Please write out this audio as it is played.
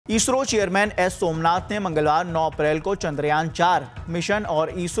ISRO chairman S Somnath ने मंगलवार 9 अप्रैल को चंद्रयान 4 मिशन और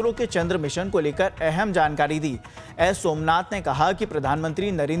इसरो के चंद्र मिशन को लेकर अहम जानकारी दी। एस सोमनाथ ने कहा कि प्रधानमंत्री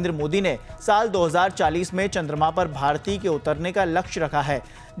नरेंद्र मोदी ने साल 2040 में चंद्रमा पर भारतीय के उतरने का लक्ष्य रखा है,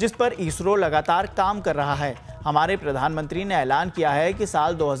 जिस पर इसरो लगातार काम कर रहा है। हमारे प्रधानमंत्री ने ऐलान किया है कि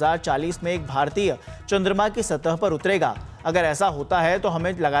साल 2040 में एक भारतीय चंद्रमा की सतह पर उतरेगा। अगर ऐसा होता है तो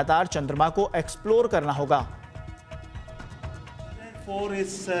हमें लगातार चंद्रमा को एक्सप्लोर करना होगा। 4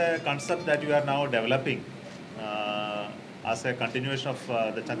 is a concept that we are now developing as a continuation of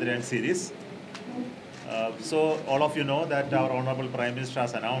the Chandrayaan series. So all of you know that our Honorable Prime Minister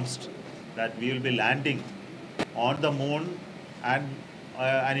has announced that we will be landing on the moon, and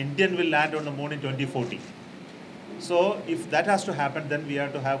an Indian will land on the moon in 2040. So if that has to happen, then we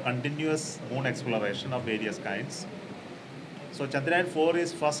have to have continuous moon exploration of various kinds. So Chandrayaan 4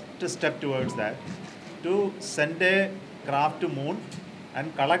 is first step towards that, to send a craft to moon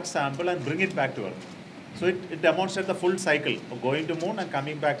and collect sample and bring it back to Earth. So it demonstrates the full cycle of going to moon and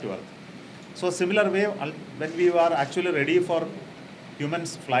coming back to Earth. So similar way, when we are actually ready for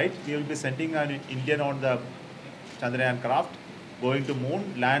humans flight, we will be sending an Indian on the Chandrayaan craft, going to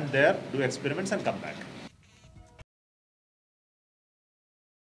moon, land there, do experiments and come back.